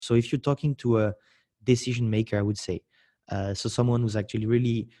So if you're talking to a decision maker, I would say, so someone who's actually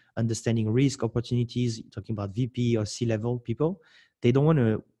really understanding risk, opportunities, talking about VP or C-level people, they don't want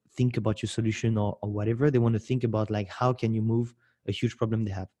to think about your solution or whatever. They want to think about like, how can you move a huge problem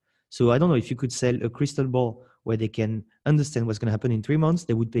they have? So I don't know if you could sell a crystal ball where they can understand what's going to happen in 3 months,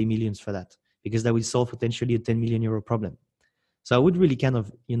 they would pay millions for that because that will solve potentially a 10 million euro problem. So I would really kind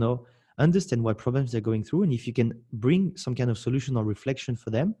of, understand what problems they're going through. And if you can bring some kind of solution or reflection for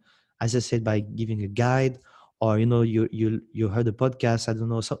them, as I said, by giving a guide or, you heard a podcast, I don't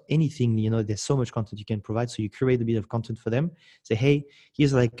know, so anything, there's so much content you can provide. So you curate a bit of content for them. Say, hey,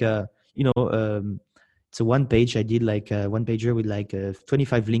 here's like, it's a one page. I did like a one pager with like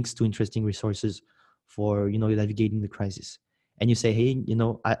 25 links to interesting resources for, navigating the crisis. And you say, hey,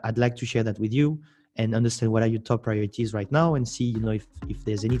 I'd like to share that with you and understand what are your top priorities right now and see, if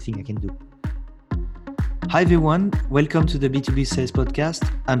there's anything I can do. Hi, everyone. Welcome to the B2B Sales Podcast.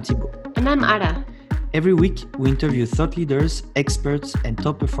 I'm Thibaut. And I'm Ara. Every week, we interview thought leaders, experts, and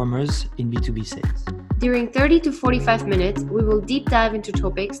top performers in B2B sales. During 30 to 45 minutes, we will deep dive into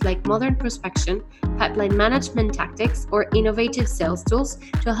topics like modern prospection, pipeline management tactics, or innovative sales tools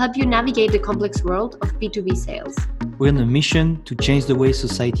to help you navigate the complex world of B2B sales. We're on a mission to change the way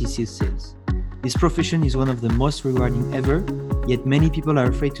society sees sales. This profession is one of the most rewarding ever, yet many people are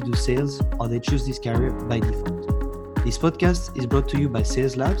afraid to do sales or they choose this career by default. This podcast is brought to you by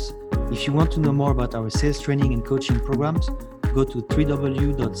Sales Labs. If you want to know more about our sales training and coaching programs, go to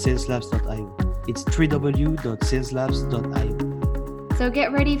www.saleslabs.io. It's www.saleslabs.io. So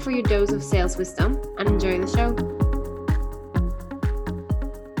get ready for your dose of sales wisdom and enjoy the show.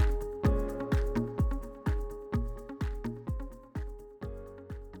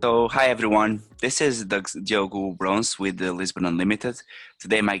 So, hi everyone. This is Diogo Brons with the Lisbon Unlimited.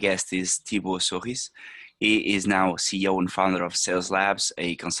 Today, my guest is Thibaut Souyris. He is now CEO and founder of Sales Labs,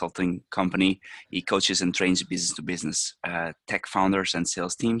 a consulting company. He coaches and trains business-to-business tech founders and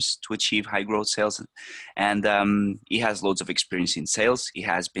sales teams to achieve high-growth sales. And he has loads of experience in sales. He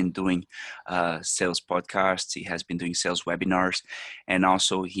has been doing sales podcasts. He has been doing sales webinars. And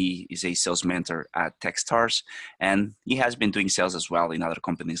also, he is a sales mentor at Techstars. And he has been doing sales as well in other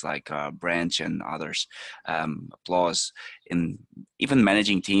companies like Branch and others, Applause, and even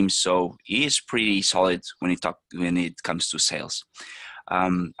managing teams. So he is pretty solid when it comes to sales.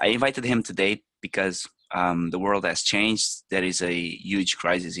 I invited him today because the world has changed. There is a huge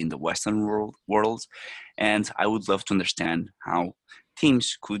crisis in the Western world, and I would love to understand how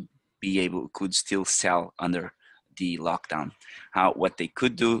teams could still sell under the lockdown, what they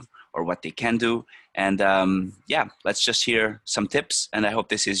could do or what they can do. And let's just hear some tips. And I hope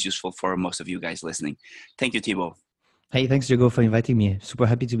this is useful for most of you guys listening. Thank you, Thibaut. Hey, thanks, Diogo, for inviting me. Super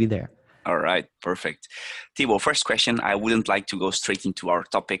happy to be there. All right, perfect. Thibaut, first question. I wouldn't like to go straight into our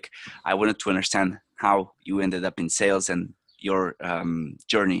topic. I wanted to understand how you ended up in sales and your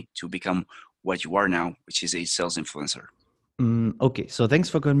journey to become what you are now, which is a sales influencer. Okay, so thanks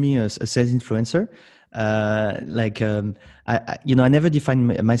for calling me a sales influencer. I never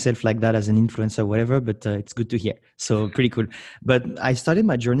defined myself like that as an influencer or whatever, but it's good to hear. So pretty cool. But I started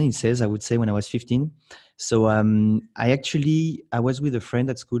my journey in sales, I would say, when I was 15. So I was with a friend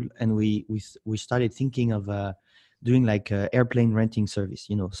at school, and we started thinking of doing like airplane renting service,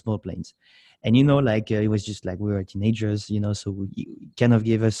 small planes. And, it was just like we were teenagers, so he kind of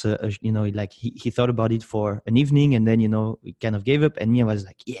gave us, he thought about it for an evening, and then, we kind of gave up. And me, I was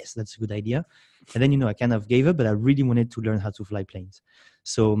like, yes, that's a good idea. And then, I kind of gave up, but I really wanted to learn how to fly planes.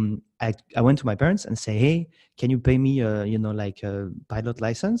 So I went to my parents and say, hey, can you pay me, a pilot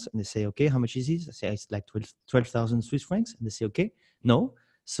license? And they say, okay, how much is this? I say, it's like 12,000 Swiss francs. And they say, okay, no.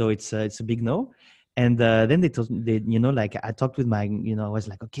 So it's a big no. And then they told me, I talked with my, I was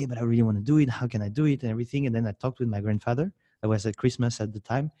like, okay, but I really want to do it. How can I do it and everything? And then I talked with my grandfather. I was at Christmas at the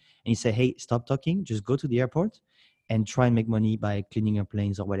time. And he said, hey, stop talking. Just go to the airport and try and make money by cleaning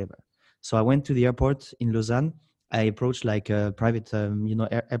airplanes or whatever. So I went to the airport in Lausanne. I approached like private,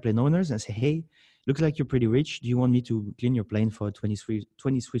 airplane owners and say, hey, looks like you're pretty rich. Do you want me to clean your plane for 20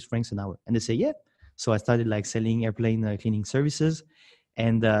 Swiss francs an hour? And they say, yeah. So I started like selling airplane cleaning services.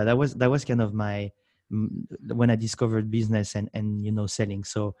 And that was kind of when I discovered business and selling.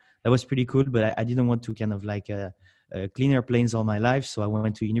 So that was pretty cool, but I didn't want to kind of like clean airplanes all my life. So I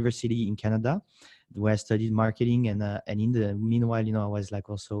went to university in Canada where I studied marketing. And in the meanwhile, I was like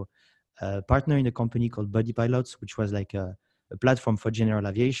also a partner in a company called Buddy Pilots, which was like a platform for general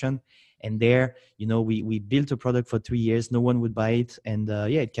aviation. And there, we built a product for 3 years. No one would buy it. And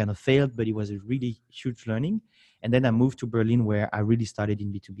it kind of failed, but it was a really huge learning. And then I moved to Berlin where I really started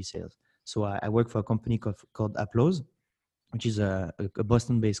in B2B sales. So I work for a company called Applause. which is a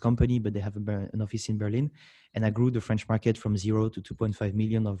Boston-based company, but they have an office in Berlin. And I grew the French market from 0 to 2.5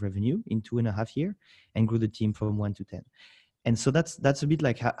 million of revenue in 2.5 years, and grew the team from 1 to 10. And so that's a bit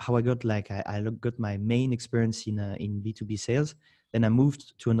like how I got I got my main experience in B2B sales. Then I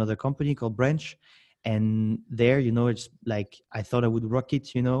moved to another company called Branch, and there, it's like I thought I would rock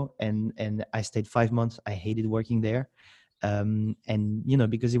it, and I stayed 5 months. I hated working there, and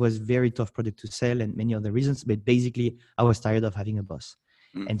because it was very tough product to sell and many other reasons. But basically, I was tired of having a boss.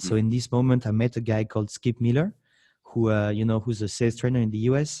 And so in this moment, I met a guy called Skip Miller, who who's a sales trainer in the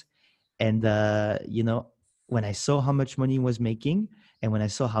US, and when I saw how much money he was making, and when I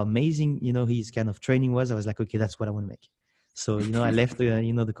saw how amazing, his kind of training was, I was like, okay, that's what I want to make. So, I left,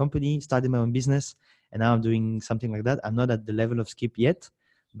 the company, started my own business, and now I'm doing something like that. I'm not at the level of Skip yet,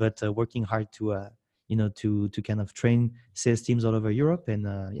 but working hard to, to kind of train sales teams all over Europe. And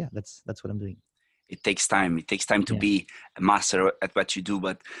yeah, that's what I'm doing. It takes time. It takes time to be a master at what you do,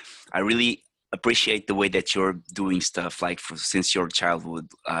 but I really appreciate the way that you're doing stuff like since your childhood.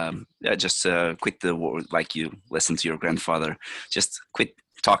 Just quit the world, like you listen to your grandfather, just quit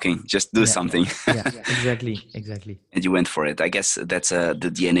talking, just do something. Yeah, exactly. And you went for it. I guess that's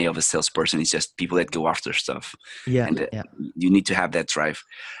the DNA of a salesperson. It's just people that go after stuff. And you need to have that drive.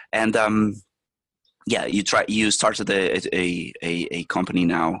 And you started a company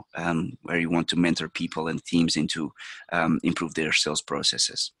now where you want to mentor people and teams into improve their sales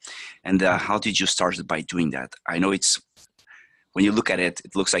processes. And how did you start by doing that? I know when you look at it,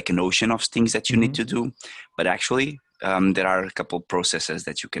 it looks like an ocean of things that you need to do, but actually there are a couple of processes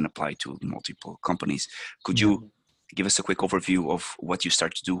that you can apply to multiple companies. Could you give us a quick overview of what you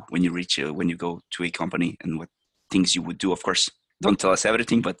start to do when you go to a company, and what things you would do? Of course, don't tell us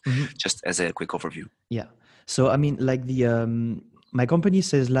everything, but just as a quick overview. Yeah. So I mean, like my company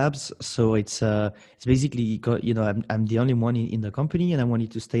Sales Labs. So it's basically, I'm the only one in the company, and I want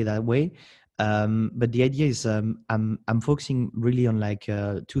it to stay that way. But the idea is I'm focusing really on like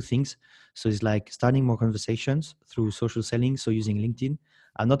two things. So it's like starting more conversations through social selling. So using LinkedIn.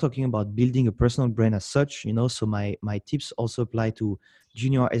 I'm not talking about building a personal brand as such, So my tips also apply to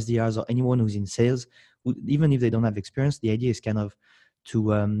junior SDRs or anyone who's in sales, even if they don't have experience. The idea is kind of to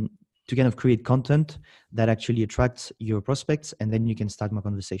kind of create content that actually attracts your prospects, and then you can start more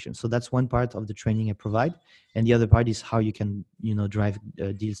conversations. So that's one part of the training I provide, and the other part is how you can drive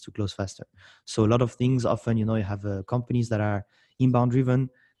deals to close faster. So a lot of things, often you have companies that are inbound driven,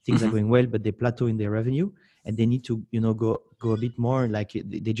 things are going well, but they plateau in their revenue, and they need to go a bit more, like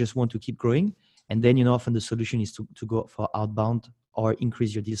they just want to keep growing. And then often the solution is to go for outbound or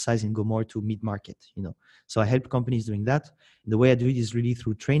increase your deal size and go more to mid-market. So I help companies doing that. And the way I do it is really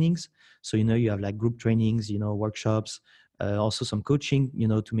through trainings. So you have like group trainings, workshops, also some coaching,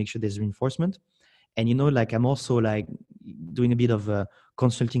 to make sure there's reinforcement. And like I'm also like doing a bit of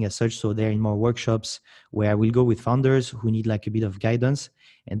consulting as such. So they're in more workshops where we'll go with founders who need like a bit of guidance.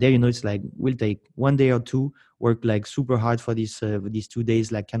 And there, it's like we'll take 1 day or two, work like super hard for these 2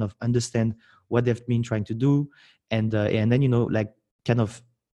 days, like kind of understand what they've been trying to do, and then like kind of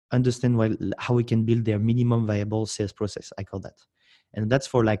understand how we can build their minimum viable sales process. I call that, and that's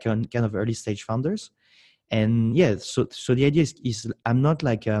for like kind of early stage founders. And yeah, so the idea is I'm not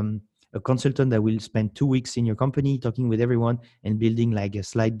like a consultant that will spend 2 weeks in your company talking with everyone and building like a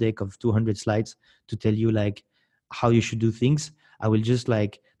slide deck of 200 slides to tell you like how you should do things. I will just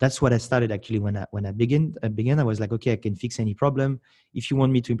that's what I started actually when I began. I was like, okay, I can fix any problem. If you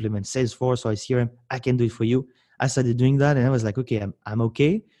want me to implement Salesforce or CRM, I can do it for you. I started doing that, and I was like, okay, I'm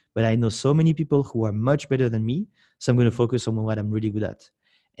okay, but I know so many people who are much better than me, so I'm going to focus on what I'm really good at.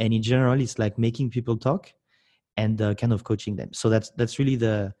 And in general, it's like making people talk and kind of coaching them. So that's really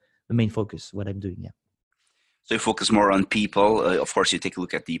the main focus, what I'm doing. Yeah. So you focus more on people. Of course, you take a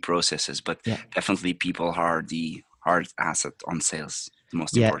look at the processes, but definitely people are the hard asset on sales, the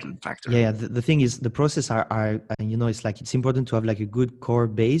most important factor. Yeah. The thing is, the process are it's like it's important to have like a good core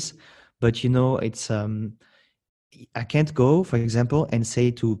base, but it's I can't go, for example, and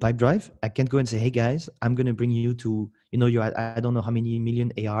say to Pipedrive, I can't go and say, hey guys, I'm going to bring you to, you're I don't know how many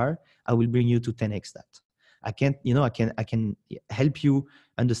million AR. I will bring you to 10x that. I can't, I can help you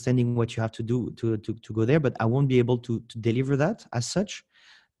understanding what you have to do to go there, but I won't be able to deliver that as such.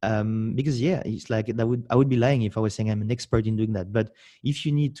 Because it's like I would be lying if I was saying I'm an expert in doing that. But if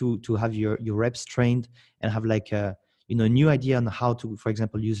you need to have your reps trained and have like a new idea on how to, for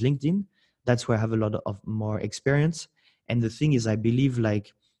example, use LinkedIn, that's where I have a lot of more experience. And the thing is, I believe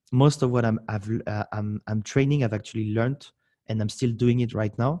like most of what I'm training, I've actually learned, and I'm still doing it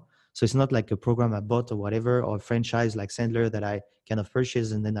right now. So it's not like a program I bought or whatever, or a franchise like Sandler that I kind of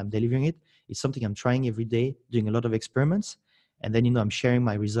purchase and then I'm delivering it. It's something I'm trying every day, doing a lot of experiments, and then I'm sharing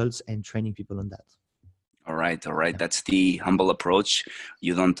my results and training people on that. All right. Yeah. That's the humble approach.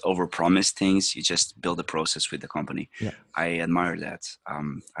 You don't overpromise things. You just build a process with the company. Yeah. I admire that.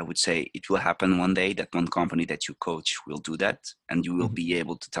 I would say it will happen one day that one company that you coach will do that, and you will be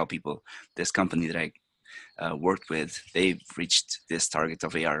able to tell people, this company that I worked with, they've reached this target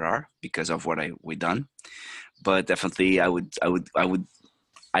of ARR because of what we done. But definitely, I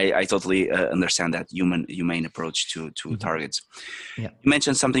totally understand that humane approach to targets. Yeah. You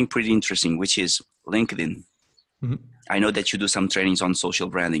mentioned something pretty interesting, which is LinkedIn. I know that you do some trainings on social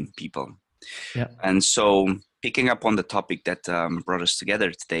branding, people. Yeah. And so picking up on the topic that brought us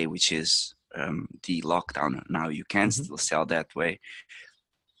together today, which is the lockdown. Now you can still sell that way.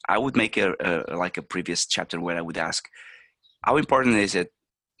 I would make a previous chapter where I would ask, how important is it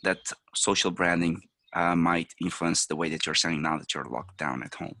that social branding might influence the way that you're selling now that you're locked down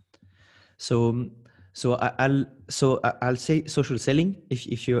at home? I'll say social selling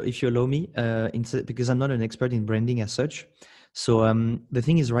if you allow me, because I'm not an expert in branding as such. So the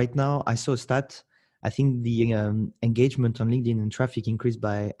thing is, right now I saw a stat. I think the engagement on LinkedIn and traffic increased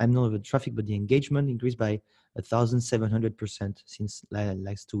by, I'm not the traffic, but the engagement increased by 1,700% since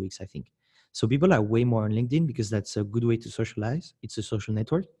last 2 weeks, I think. So people are way more on LinkedIn because that's a good way to socialize. It's a social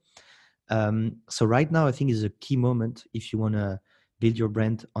network. So right now, I think is a key moment if you want to build your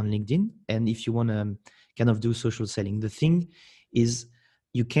brand on LinkedIn and if you want to kind of do social selling. The thing is,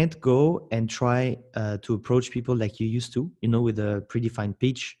 you can't go and try to approach people like you used to, with a predefined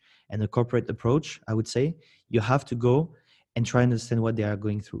pitch and a corporate approach. I would say you have to go and try and understand what they are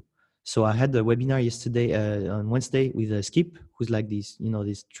going through. So I had a webinar yesterday on Wednesday with Skip, who's like this,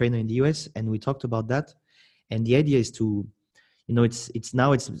 this trainer in the US, and we talked about that. And the idea is to, it's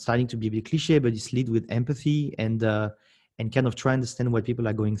now it's starting to be a bit cliche, but it's lead with empathy and kind of try and understand what people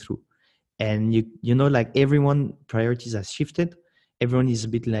are going through. And like everyone priorities have shifted. Everyone is a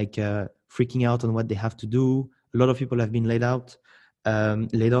bit like freaking out on what they have to do. A lot of people have been laid off.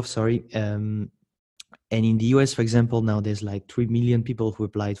 And in the US, for example, now there's like 3 million people who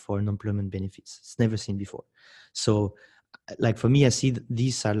applied for unemployment benefits. It's never seen before. So like for me, I see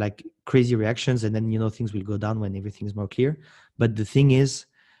these are like crazy reactions, and then things will go down when everything is more clear. But the thing is,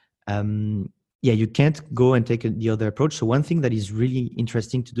 you can't go and take the other approach. So one thing that is really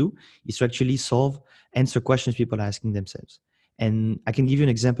interesting to do is to actually answer questions people are asking themselves. And I can give you an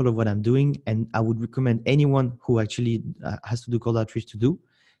example of what I'm doing, and I would recommend anyone who actually has to do cold outreach to do.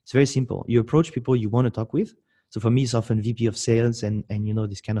 It's very simple. You approach people you want to talk with. So for me, it's often VP of sales and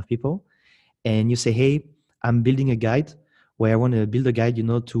this kind of people. And you say, hey, I'm building a guide where I want to build a guide,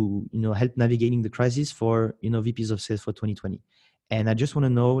 to help navigating the crisis for VPs of sales for 2020. And I just want to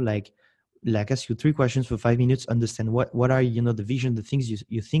know, like ask you 3 questions for 5 minutes, understand what are the vision, the things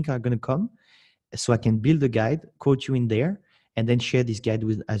you think are going to come, so I can build a guide, quote you in there, and then share this guide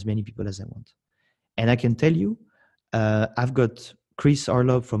with as many people as I want. And I can tell you, I've got Chris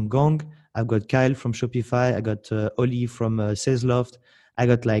Arlov from Gong, I've got Kyle from Shopify, I got Oli from SalesLoft. I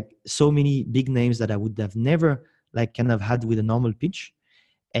got like so many big names that I would have never like kind of had with a normal pitch.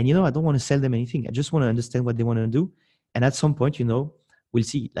 And I don't want to sell them anything. I just want to understand what they want to do. And at some point, we'll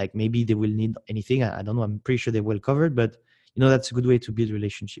see. Like maybe they will need anything. I don't know. I'm pretty sure they're well covered, but that's a good way to build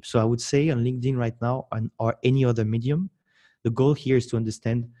relationships. So I would say on LinkedIn right now or any other medium, the goal here is to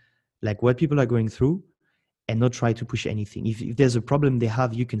understand like what people are going through and not try to push anything. If there's a problem they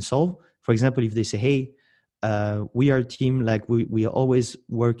have, you can solve. For example, if they say, hey, we are a team, like we always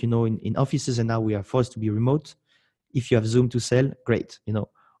work, in offices, and now we are forced to be remote. If you have Zoom to sell, great,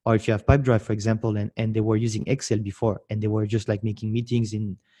 Or if you have Pipedrive, for example, and they were using Excel before, and they were just like making meetings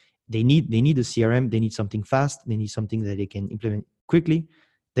they need a CRM, they need something fast, they need something that they can implement quickly,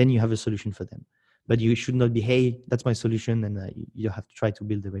 then you have a solution for them. But you should not be, hey, that's my solution, and you have to try to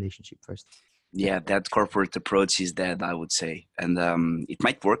build the relationship first. Yeah, that corporate approach is dead, I would say. And it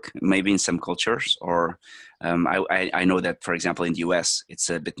might work maybe in some cultures, or I know that, for example, in the US, it's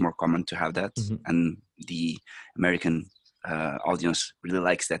a bit more common to have that. And the American audience really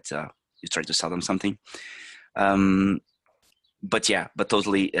likes that you try to sell them something. But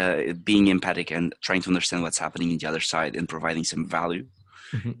totally being empathic and trying to understand what's happening in the other side and providing some value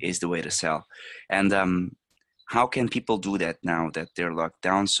is the way to sell. And how can people do that now that they're locked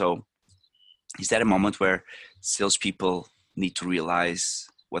down? So is that a moment where salespeople need to realize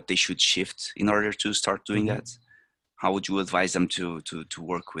what they should shift in order to start doing that? How would you advise them to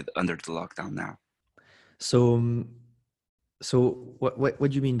work with under the lockdown now? So what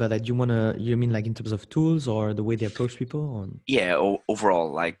do you mean by that? You mean like in terms of tools or the way they approach people? Or? Yeah, overall,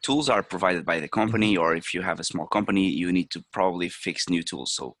 like tools are provided by the company, or if you have a small company, you need to probably fix new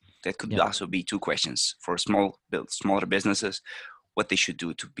tools. So that could Yeah. also be two questions for smaller businesses, what they should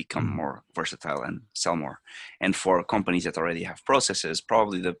do to become more versatile and sell more. And for companies that already have processes,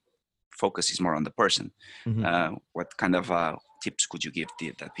 probably the focus is more on the person. What kind of tips could you give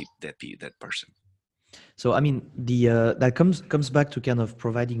that person? So I mean, the that comes back to kind of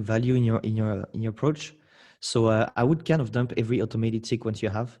providing value in your approach. So I would kind of dump every automated sequence you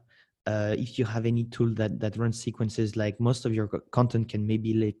have. If you have any tool that runs sequences, like most of your content can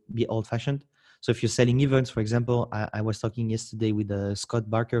maybe be old fashioned. So if you're selling events, for example, I was talking yesterday with Scott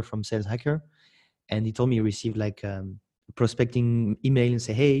Barker from Sales Hacker, and he told me he received like prospecting email and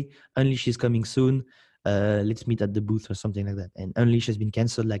say, hey, Unleash is coming soon, let's meet at the booth or something like that. And Unleash has been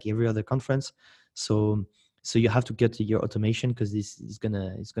canceled like every other conference. So you have to get to your automation, because this is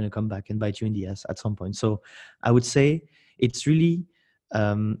gonna come back and bite you in the ass at some point. So I would say it's really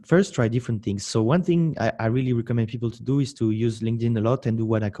first try different things. So one thing I really recommend people to do is to use LinkedIn a lot and do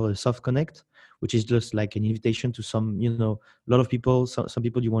what I call a soft connect, which is just like an invitation to some, a lot of people, some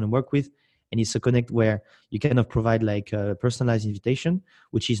people you want to work with. And it's a connect where you kind of provide like a personalized invitation,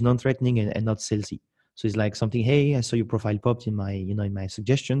 which is non-threatening and not salesy. So it's like something, hey, I saw your profile popped in my, in my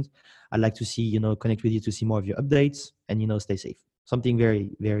suggestions. I'd like to see, connect with you to see more of your updates and, stay safe. Something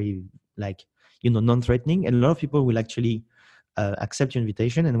very, very like, non-threatening. And a lot of people will actually accept your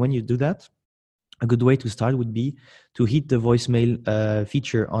invitation. And when you do that, a good way to start would be to hit the voicemail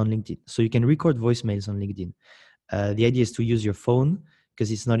feature on LinkedIn. So you can record voicemails on LinkedIn. The idea is to use your phone, because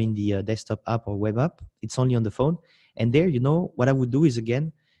it's not in the desktop app or web app. It's only on the phone. And there, what I would do is,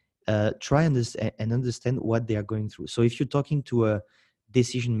 again, try and understand what they are going through. So if you're talking to a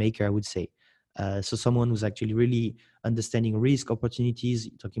decision maker, I would say, so someone who's actually really understanding risk, opportunities,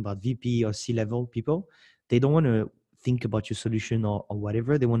 talking about VP or C-level people, they don't want to think about your solution or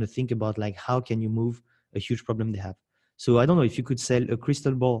whatever. They want to think about like, how can you move a huge problem they have? So I don't know, if you could sell a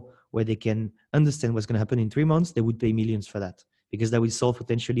crystal ball where they can understand what's going to happen in 3 months, they would pay millions for that, because that will solve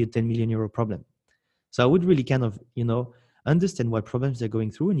potentially a 10 million euro problem. So I would really kind of, understand what problems they're going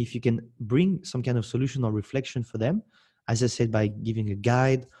through. And if you can bring some kind of solution or reflection for them, as I said, by giving a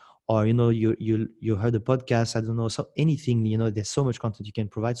guide, or, you heard a podcast, I don't know, so anything, there's so much content you can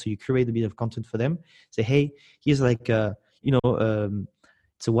provide. So you curate a bit of content for them. Say, hey, here's like,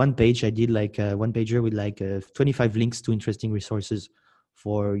 it's a one page. I did like a one pager with like 25 links to interesting resources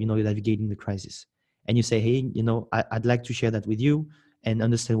for, navigating the crisis. And you say, hey, I'd like to share that with you and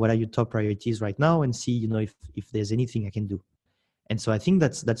understand what are your top priorities right now, and see, if there's anything I can do. And so I think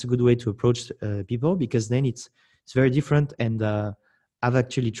that's a good way to approach people, because then it's very different. And I've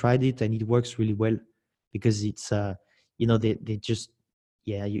actually tried it, and it works really well, because it's they just,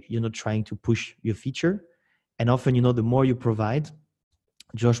 yeah, you're not trying to push your feature. And often, the more you provide,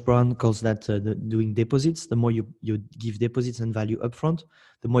 Josh Brown calls that doing deposits. The more you give deposits and value upfront,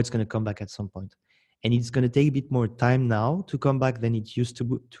 the more it's going to come back at some point. And it's going to take a bit more time now to come back than it used to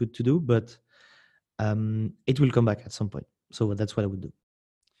do, but it will come back at some point. So that's what I would do.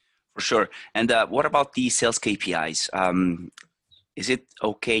 For sure. And what about the sales KPIs? Is it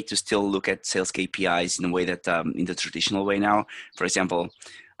okay to still look at sales KPIs in a way that in the traditional way now? For example,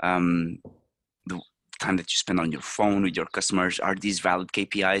 the time that you spend on your phone with your customers, are these valid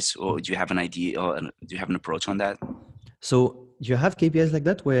KPIs, or do you have an idea, or do you have an approach on that? So do you have KPIs like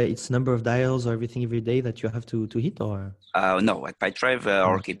that, where it's number of dials or everything every day that you have to hit, or? No, at PipeDrive,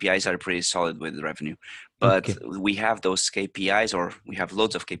 our KPIs are pretty solid with revenue, but Okay. we have those KPIs, or we have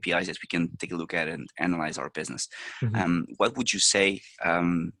loads of KPIs that we can take a look at and analyze our business. What would you say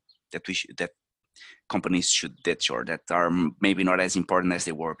that companies should ditch, or that are maybe not as important as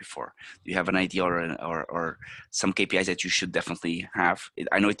they were before? Do you have an idea or some KPIs that you should definitely have?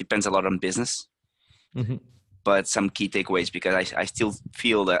 I know it depends a lot on business, but some key takeaways, because I still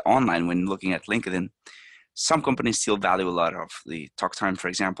feel that online, when looking at LinkedIn, some companies still value a lot of the talk time, for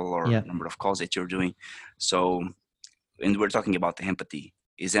example, or number of calls that you're doing. So, and we're talking about the empathy.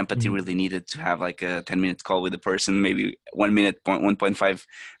 Is empathy really needed to have like a 10-minute call with a person? Maybe 1 minute, 1.5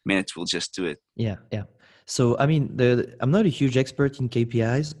 minutes will just do it. Yeah. So, I mean, I'm not a huge expert in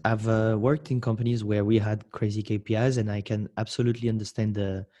KPIs. I've worked in companies where we had crazy KPIs, and I can absolutely understand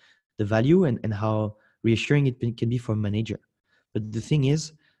the value and how reassuring it can be for a manager. But the thing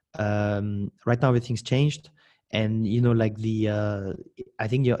is, right now everything's changed, and like I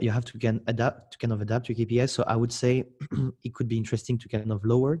think you have to kind of adapt your KPIs. So I would say it could be interesting to kind of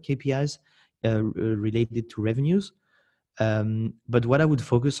lower KPIs related to revenues. But what I would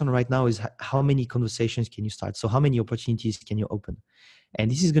focus on right now is how many conversations can you start? So how many opportunities can you open? And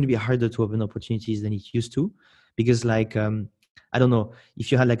this is going to be harder to open opportunities than it used to, because like I don't know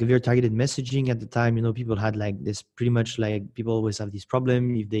if you had like a very targeted messaging at the time, people had like this pretty much like people always have this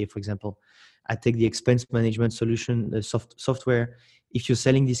problem. If they, for example, I take the expense management solution, the software. If you're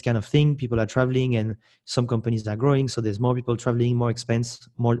selling this kind of thing, people are traveling and some companies are growing. So there's more people traveling, more expense,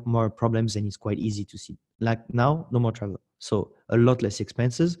 more problems. And it's quite easy to see. Like now, no more travel. So a lot less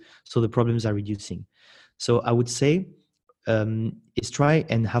expenses. So the problems are reducing. So I would say is try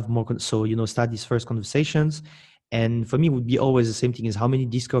and have more. So, start these first conversations. And for me, it would be always the same thing as how many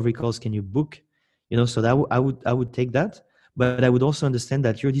discovery calls can you book? So that I would take that. But I would also understand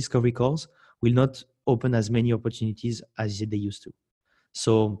that your discovery calls will not open as many opportunities as they used to.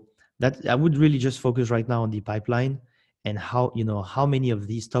 So that I would really just focus right now on the pipeline and how many of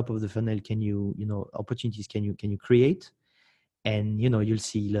these top of the funnel can opportunities can you create, and you'll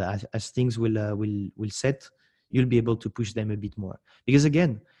see as things will set, you'll be able to push them a bit more. Because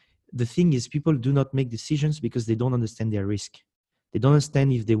again, the thing is, people do not make decisions because they don't understand their risk. They don't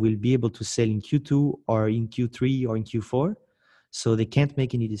understand if they will be able to sell in Q2 or in Q3 or in Q4. So they can't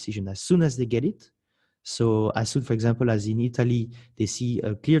make any decision as soon as they get it. So as soon, for example, as in Italy, they see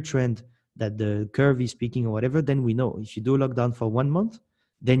a clear trend that the curve is peaking or whatever, then we know if you do lockdown for 1 month,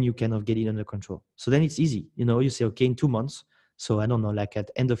 then you kind of get it under control. So then it's easy. You say, okay, in 2 months. So I don't know, like at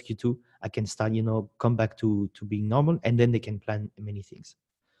end of Q2, I can start, come back to being normal, and then they can plan many things.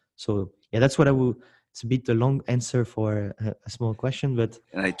 So yeah, that's what I will. It's a bit a long answer for a small question, but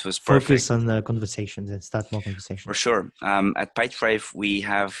it was focus perfect. on conversations and start more conversations. For sure. At PyDrive, we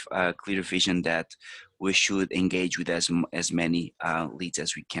have a clear vision that we should engage with as many leads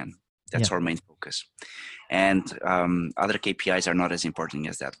as we can. That's our main focus. And other KPIs are not as important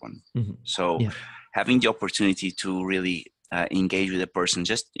as that one. Mm-hmm. So having the opportunity to really engage with a person,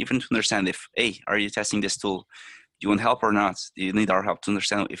 just even to understand if, hey, are you testing this tool? Do you want help or not? Do you need our help to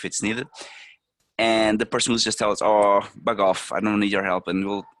understand if it's needed? And the person will just tell us, oh, bug off, I don't need your help. And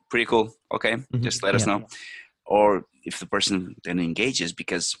we'll, pretty cool, okay, just let us know. Or if the person then engages,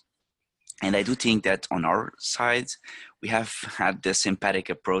 because, and I do think that on our side, we have had this empathic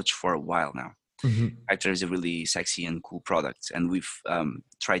approach for a while now. Actually, is a really sexy and cool product. And we've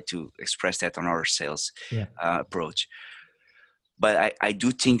tried to express that on our sales approach. But I do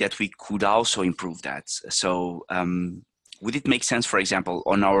think that we could also improve that. So would it make sense, for example,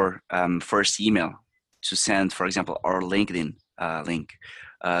 on our first email to send, for example, our LinkedIn link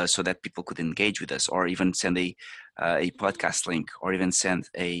so that people could engage with us, or even send a podcast link, or even send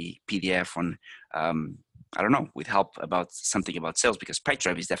a PDF on, I don't know, with help about something about sales, because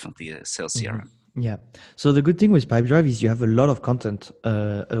PyDrive is definitely a sales CRM. Yeah. So the good thing with PyDrive is you have a lot of content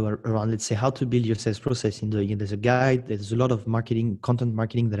around, let's say, how to build your sales process. There's a guide. There's a lot of content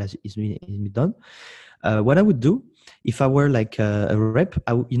marketing that is been done. What I would do if I were like a rep,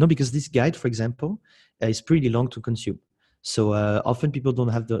 because this guide, for example, is pretty long to consume. So often people don't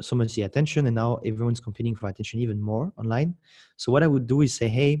have so much the attention, and now everyone's competing for attention even more online. So what I would do is say,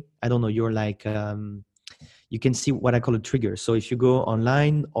 hey, I don't know, you're like, you can see what I call a trigger. So if you go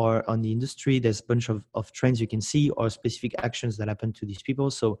online or on the industry, there's a bunch of trends you can see, or specific actions that happen to these people.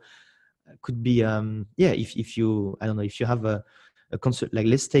 So it could be, if you, I don't know, if you have a consult, like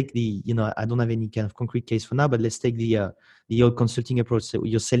let's take the, I don't have any kind of concrete case for now, but let's take the old consulting approach. So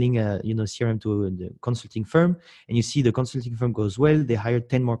you're selling CRM to the consulting firm, and you see the consulting firm goes well, they hire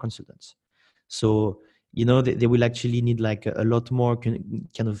 10 more consultants. So they will actually need like a lot more kind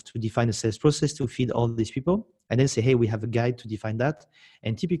of to define a sales process to feed all these people, and then say, hey, we have a guide to define that.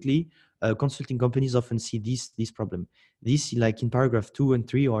 And typically consulting companies often see this problem. This, like in paragraph 2 and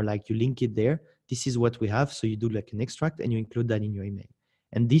 3, or like you link it there, this is what we have. So you do like an extract and you include that in your email.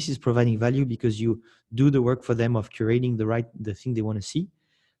 And this is providing value because you do the work for them of curating the thing they want to see.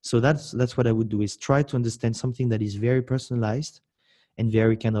 So that's what I would do, is try to understand something that is very personalized and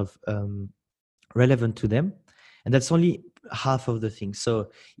very kind of relevant to them. And that's only half of the thing. So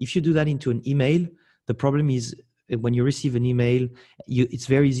if you do that into an email, the problem is when you receive an email, it's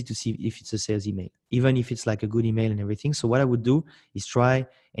very easy to see if it's a sales email, even if it's like a good email and everything. So what I would do is try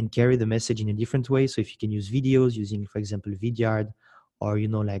and carry the message in a different way. So if you can use videos using, for example, Vidyard, or,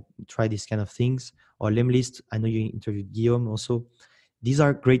 like try these kind of things, or Lemlist. I know you interviewed Guillaume also. These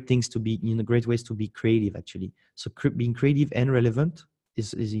are great things to be, great ways to be creative actually. So being creative and relevant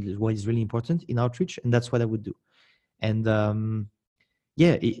is what is really important in outreach. And that's what I would do. And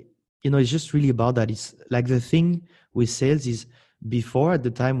it's just really about that. It's like the thing with sales is, before, at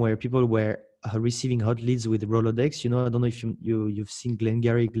the time where people were receiving hot leads with Rolodex, I don't know if you've seen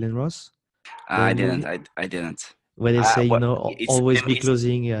Glengarry Glen Ross. I didn't. Where they say, always be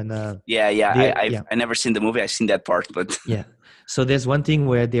closing. And I never seen the movie. I've seen that part, but yeah. So there's one thing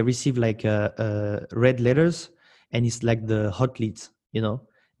where they receive like red letters, and it's like the hot leads,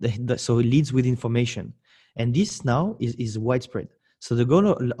 so leads with information. And this now is widespread. So the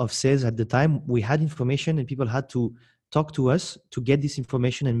goal of sales at the time, we had information and people had to talk to us to get this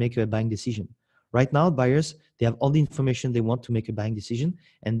information and make a buying decision. Right now, buyers, they have all the information they want to make a buying decision,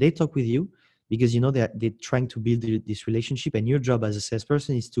 and they talk with you because they're trying to build this relationship. And your job as a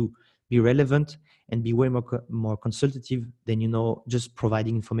salesperson is to be relevant and be way more consultative than just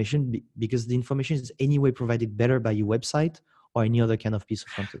providing information, because the information is anyway provided better by your website or any other kind of piece of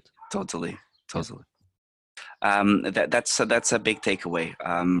content. Totally. That's a big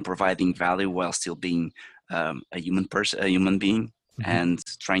takeaway. Providing value while still being a human being, mm-hmm. and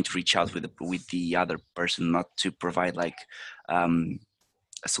trying to reach out with the other person, not to provide like a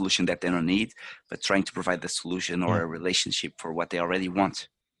solution that they don't need, but trying to provide the solution or a relationship for what they already want.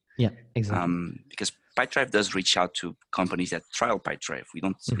 Yeah, exactly. Because Pipedrive does reach out to companies that trial Pipedrive. We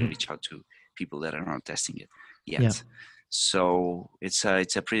don't mm-hmm. reach out to people that are not testing it yet. Yeah. So it's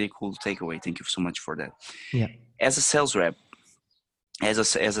a pretty cool takeaway. Thank you so much for that. Yeah. As a sales rep, as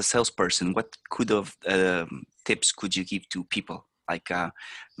a salesperson, what tips could you give to people? Like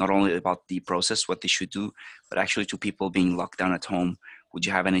not only about the process, what they should do, but actually to people being locked down at home. Would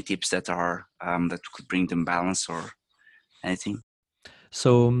you have any tips that are that could bring them balance or anything?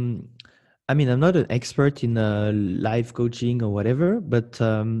 So, I'm not an expert in life coaching or whatever, but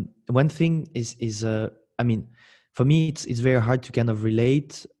one thing is for me, it's very hard to kind of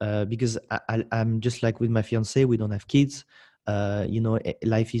relate because I'm just like with my fiance. We don't have kids.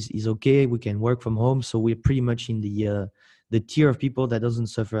 Life is okay. We can work from home, so we're pretty much in the tier of people that doesn't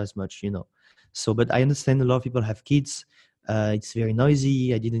suffer as much. So, but I understand a lot of people have kids. It's very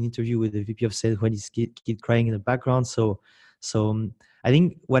noisy. I did an interview with the VP of sales when his kid crying in the background. So I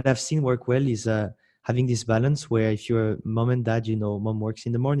think what I've seen work well is having this balance where if you're a mom and dad, mom works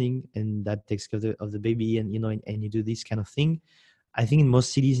in the morning and dad takes care of the baby, and and you do this kind of thing. I think in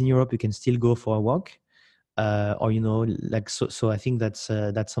most cities in Europe you can still go for a walk, or like so. I think that's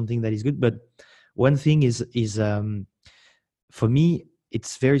something that is good. But one thing is for me,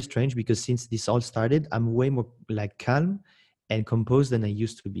 it's very strange because since this all started, I'm way more like calm and composed than I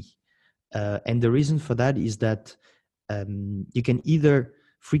used to be. And the reason for that is that you can either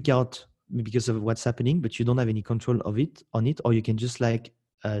freak out because of what's happening, but you don't have any control on it, or you can just like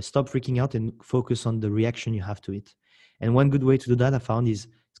stop freaking out and focus on the reaction you have to it. And one good way to do that I found is,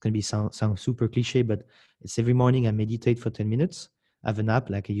 it's going to be sound super cliche, but it's every morning I meditate for 10 minutes. I have an app,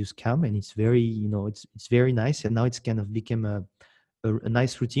 like I use Calm, and it's very, it's very nice. And now it's kind of become a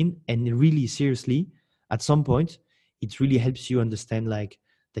nice routine. And really, seriously, at some point, it really helps you understand like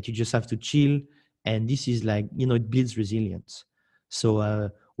that you just have to chill. And this is like, it builds resilience. So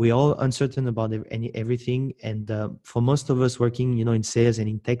we're all uncertain about everything. And for most of us working, in sales and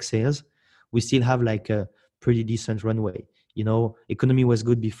in tech sales, we still have like a pretty decent runway. Economy was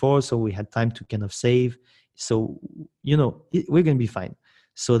good before, so we had time to kind of save. So, we're going to be fine.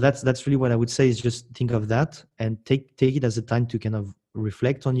 So that's really what I would say, is just think of that and take it as a time to kind of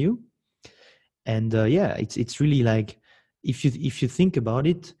reflect on you. And it's really like, if you think about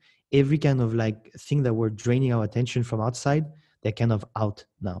it, every kind of like thing that we're draining our attention from outside, they're kind of out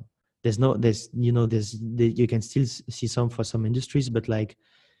now. You can still see some for some industries, but like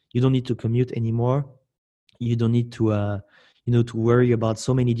you don't need to commute anymore. You don't need to to worry about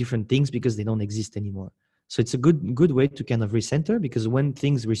so many different things because they don't exist anymore. So it's a good way to kind of recenter, because when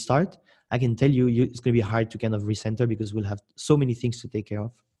things restart, I can tell you it's going to be hard to kind of recenter because we'll have so many things to take care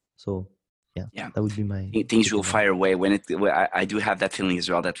of. So yeah, that would be my things will fire away I do have that feeling as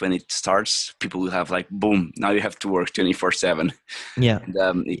well, that when it starts, people will have like, boom, now you have to work 24/7. Yeah.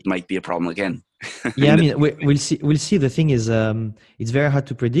 And it might be a problem again. Yeah, I mean, we'll see. The thing is, it's very hard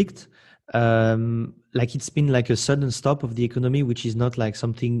to predict. Like it's been like a sudden stop of the economy, which is not like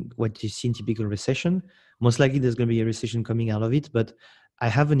something what you see in typical recession. Most likely there's going to be a recession coming out of it, but I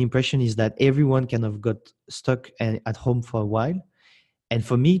have an impression is that everyone kind of got stuck at home for a while. And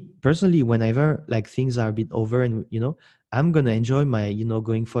for me personally, whenever like things are a bit over and, I'm going to enjoy my,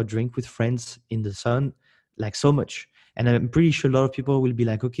 going for a drink with friends in the sun, like so much. And I'm pretty sure a lot of people will be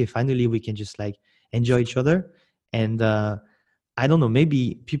like, okay, finally we can just like enjoy each other. And I don't know,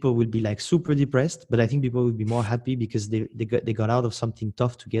 maybe people will be like super depressed, but I think people will be more happy because they got out of something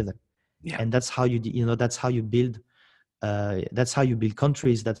tough together. Yeah. And that's how that's how you build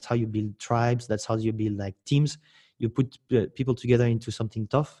countries. That's how you build tribes. That's how you build like teams. You put people together into something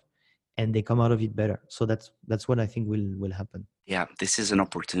tough and they come out of it better. So that's what I think will happen. Yeah, this is an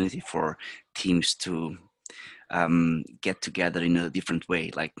opportunity for teams to get together in a different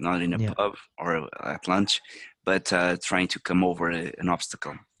way, like not in a pub or at lunch, but trying to come over an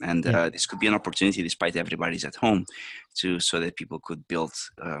obstacle. And this could be an opportunity, despite everybody's at home, so that people could build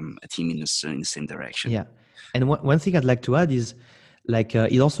a team in the same direction. Yeah. And one thing I'd like to add is like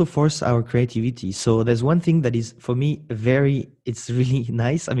it also forces our creativity. So there's one thing that is for me it's really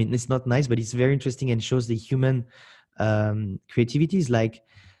nice. I mean, it's not nice, but it's very interesting and shows the human creativity is like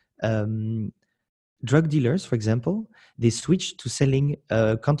drug dealers, for example, they switch to selling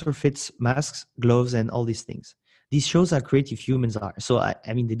counterfeits, masks, gloves, and all these things. This shows how creative humans are. So I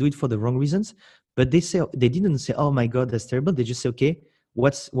mean, they do it for the wrong reasons, but they didn't say, "Oh my God, that's terrible." They just say, "Okay,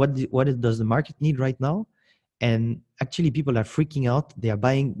 what does the market need right now?" And actually, people are freaking out. They are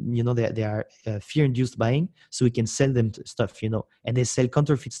buying, they are fear-induced buying, so we can sell them stuff, and they sell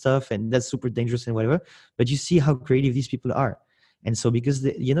counterfeit stuff, and that's super dangerous and whatever. But you see how creative these people are. And so because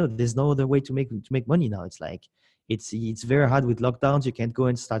there's no other way to make money now. It's like it's very hard with lockdowns. You can't go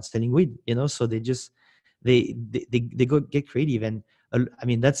and start selling weed, so they just they go get creative. And I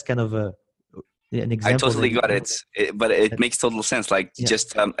mean, that's kind of an example. I totally got it, but it makes total sense. Like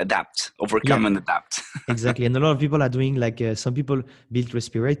just adapt, overcome, and adapt. Exactly. And a lot of people are doing like some people build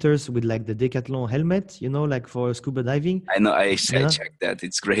respirators with like the Decathlon helmet, like for scuba diving. I know. I checked that.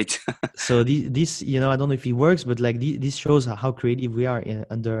 It's great. So this, I don't know if it works, but like this shows how creative we are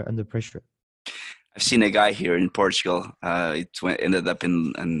under pressure. I've seen a guy here in Portugal. It ended up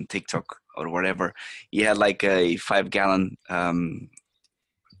in TikTok or whatever. He had like a 5-gallon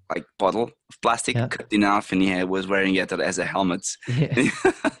like bottle of plastic cut in half, and he was wearing it as a helmet.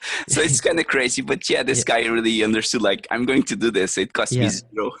 So it's kind of crazy, but this guy really understood, like, I'm going to do this. It cost me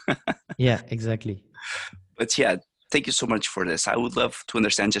zero. Yeah, exactly. But thank you so much for this. I would love to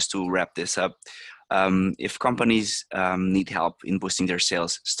understand, just to wrap this up, if companies need help in boosting their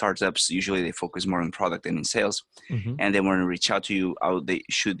sales, startups, usually they focus more on product than in sales, and they want to reach out to you,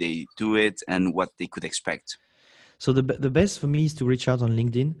 should they do it, and what they could expect? So the best for me is to reach out on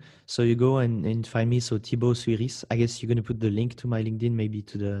LinkedIn. So you go and find me. So Thibaut Souyris. I guess you're going to put the link to my LinkedIn maybe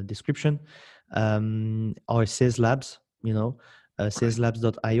to the description. Or Sales Labs,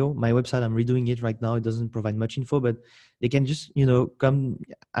 saleslabs.io. My website, I'm redoing it right now. It doesn't provide much info, but they can just, come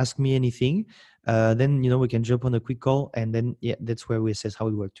ask me anything. Then, we can jump on a quick call, and then, that's where we assess how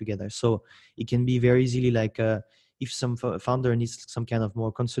we work together. So it can be very easily like, if some founder needs some kind of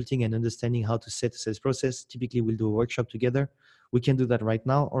more consulting and understanding how to set a sales process, typically we'll do a workshop together. We can do that right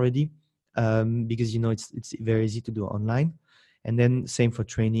now already because, it's very easy to do online. And then same for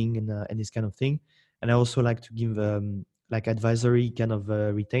training and this kind of thing. And I also like to give like advisory kind of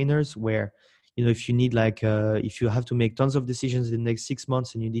retainers where, if you need if you have to make tons of decisions in the next 6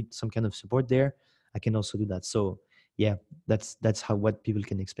 months and you need some kind of support there, I can also do that. So that's what people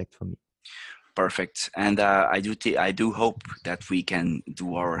can expect from me. Perfect. And I do hope that we can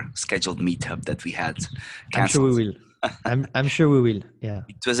do our scheduled meetup that we had canceled. I'm sure we will. I'm sure we will. Yeah.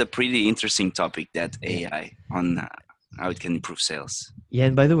 It was a pretty interesting topic, that AI on how it can improve sales. Yeah.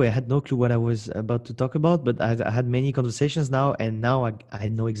 And by the way, I had no clue what I was about to talk about, but I had many conversations now, and now I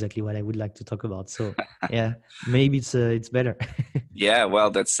know exactly what I would like to talk about. So maybe it's better. Yeah,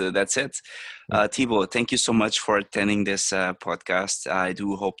 well, that's it. Thibaut, thank you so much for attending this podcast. I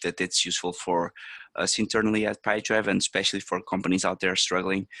do hope that it's useful for us internally at PyDrive, and especially for companies out there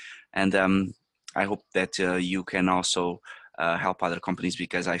struggling. And I hope that you can also help other companies,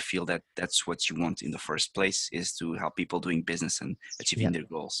 because I feel that that's what you want in the first place, is to help people doing business and achieving their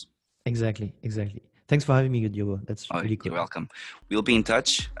goals. Exactly. Thanks for having me, Diogo. That's really cool. You're welcome. We'll be in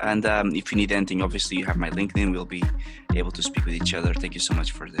touch. And if you need anything, obviously you have my LinkedIn. We'll be able to speak with each other. Thank you so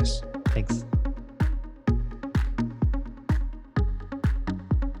much for this. Thanks.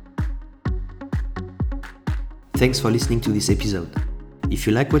 Thanks for listening to this episode. If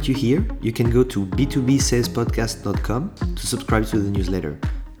you like what you hear, you can go to b2bsalespodcast.com to subscribe to the newsletter.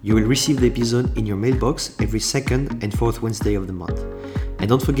 You will receive the episode in your mailbox every second and fourth Wednesday of the month. And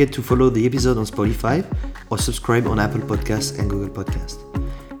don't forget to follow the episode on Spotify or subscribe on Apple Podcasts and Google Podcasts.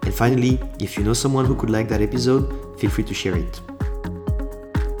 And finally, if you know someone who could like that episode, feel free to share it.